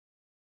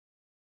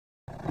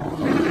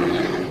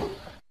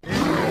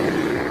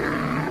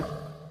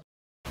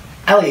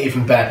Elliot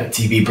from Bearpit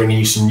TV bringing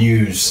you some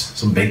news,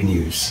 some big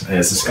news.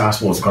 As the Sky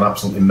Sports have gone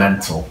absolutely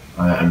mental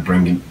and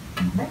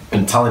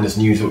been telling us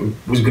news that we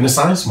was going to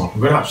sign someone.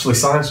 We're going to actually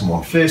sign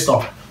someone. First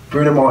off,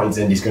 BRUNO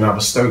martins-indi is going to have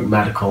a Stoke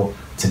medical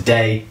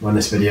today when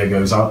this video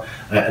goes out,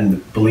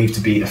 and believed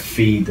to be a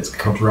fee that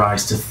could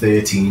rise to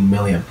 13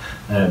 million.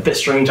 A bit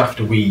strange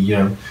after we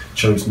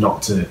chose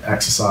not to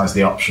exercise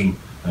the option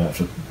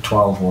for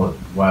 12 or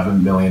whatever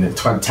million,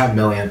 10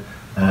 million.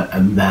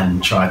 And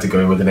then tried to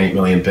go with an 8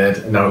 million bid,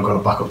 and now we've got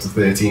it back up to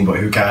 13, but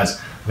who cares?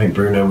 I think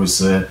BRUNO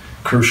was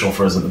crucial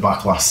for us at the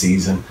back last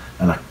season,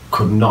 and I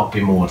could not be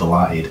more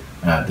delighted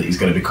that he's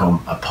going to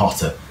become a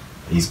Potter.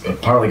 He's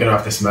apparently going to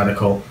have this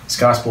medical.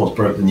 Sky Sports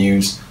broke the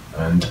news,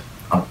 and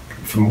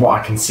from what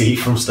I can see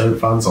from Stoke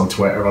fans on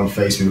Twitter, on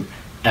Facebook,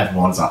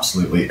 everyone's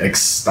absolutely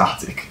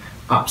ecstatic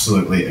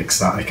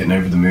and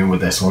over the moon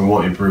with this. We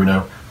wanted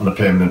BRUNO on a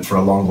permanent for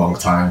a long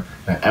time,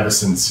 ever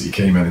since he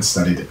came in and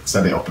steadied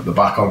it up at the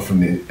back on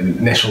from the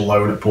initial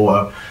loan at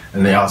Porto,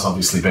 and he has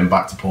obviously been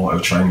back to Porto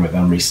training with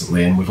them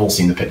recently, and we've all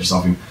seen the pictures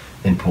of him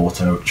in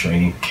Porto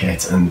training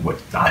kit, and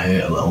that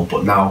hurt a little,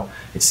 but now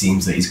it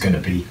seems that he's going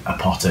to be a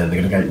Potter and they're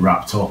going to get it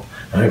wrapped up,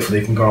 and hopefully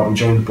he can go out and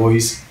join the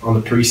boys on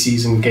the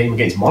pre-season game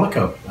against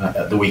Monaco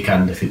at the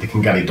weekend, if they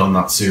can get it done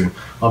that soon.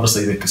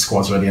 Obviously the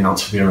squad's already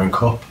announced for the Euro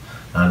Cup,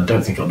 and I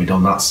don't think it'll be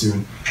done that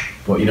soon,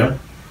 but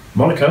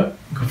Monaco,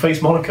 you can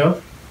face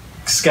Monaco,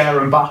 scare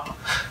them back.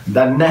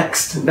 Then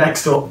next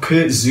up,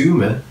 Kurt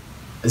Zouma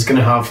is going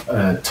to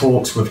have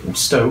talks with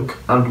Stoke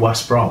and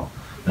West Brom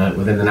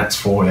within the next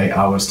 48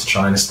 hours to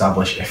try and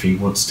establish if he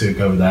wants to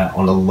go there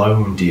on a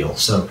loan deal.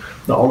 So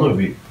not only have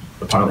we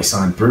apparently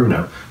signed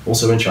BRUNO,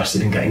 also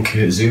interested in getting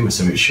Kurt Zouma,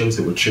 so it shows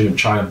that we're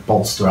trying to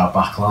bolster our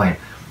back line.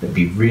 It'd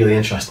be really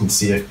interesting to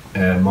see if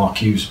Mark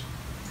Hughes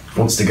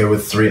wants to go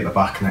with 3 at the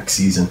back next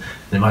season,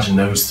 and imagine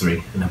those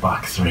 3 in the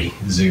back 3,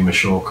 Zouma,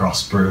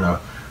 Shawcross, BRUNO.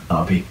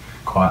 That'll be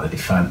quite the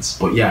defence.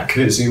 But yeah,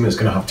 Kurt Zouma is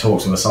going to have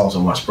talks with ourselves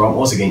on West Brom. It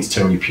was against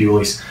Tony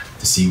Pulis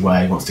to see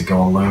where he wants to go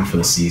on loan for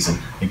the season.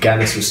 Again,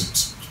 this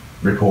was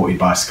reported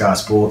by Sky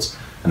Sports,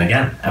 and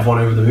again, everyone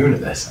over the moon at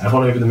this.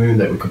 Everyone over the moon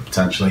that we could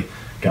potentially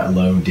get a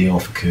loan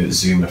deal for Kurt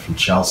Zouma from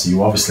Chelsea,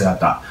 who obviously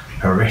had that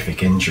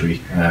horrific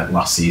injury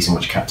last season,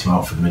 which kept him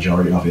out for the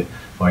majority of it,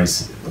 where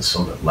his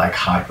sort of leg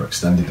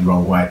hyperextended the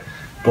wrong way.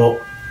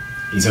 But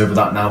he's over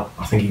that now.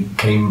 I think he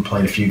came and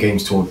played a few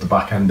games towards the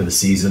back end of the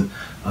season,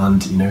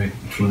 and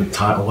from the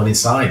title winning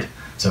side.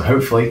 So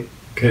hopefully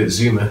Kurt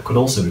Zouma could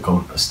also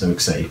become a Stoke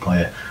City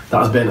player. That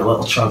has been a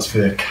little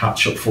transfer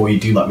catch up for you.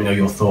 Do let me know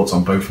your thoughts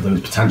on both of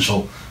those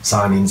potential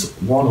signings.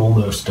 One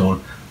almost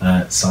done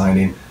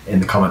signing in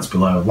the comments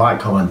below. Like,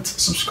 comment,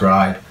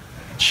 subscribe,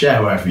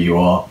 share wherever you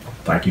are.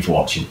 Thank you for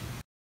watching.